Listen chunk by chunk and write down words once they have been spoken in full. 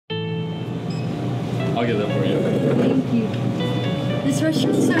I'll get that for you. Thank you. This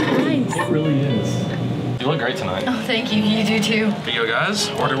restaurant's so nice. It really is. You look great tonight. Oh, thank you. You do too. Here you go, guys.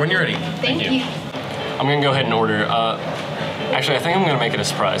 Order when you're ready. Thank you. I'm gonna go ahead and order. Actually, I think I'm gonna make it a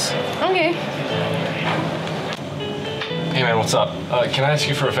surprise. Okay. Hey man, what's up? Can I ask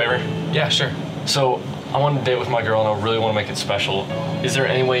you for a favor? Yeah, sure. So, I want to date with my girl and I really want to make it special. Is there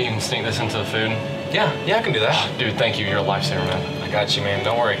any way you can sneak this into the food? Yeah, I can do that. Dude, thank you. You're a lifesaver, man. I got you, man.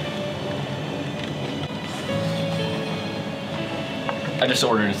 Don't worry. I just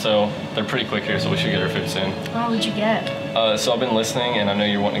ordered, so they're pretty quick here, so we should get our food soon. Oh, what'd you get? So I've been listening, and I know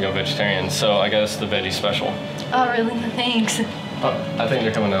you're wanting to go vegetarian, so I guess the veggie special. Oh, really? Thanks. I think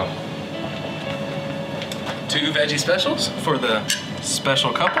they're coming now. 2 veggie specials for the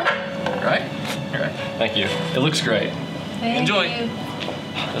special couple, right? Right. Thank you. It looks great. Thank Enjoy. you.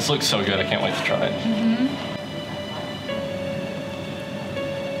 This looks so good. I can't wait to try it.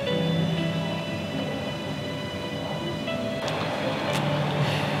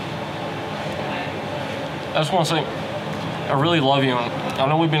 I just want to say, I really love you. And I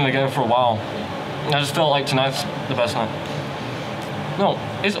know we've been together for a while. And I just felt like tonight's the best night. No,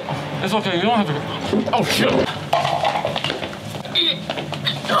 it's okay. You don't have to. Oh shit.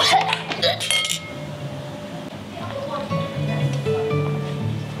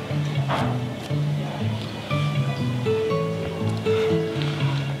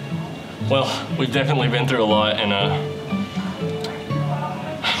 Well, we've definitely been through a lot, and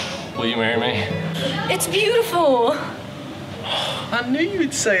will you marry me? It's beautiful. I knew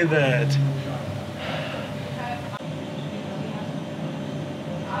you'd say that.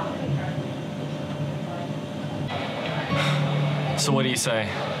 So what do you say?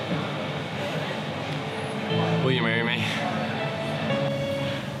 Will you marry me?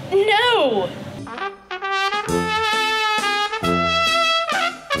 No.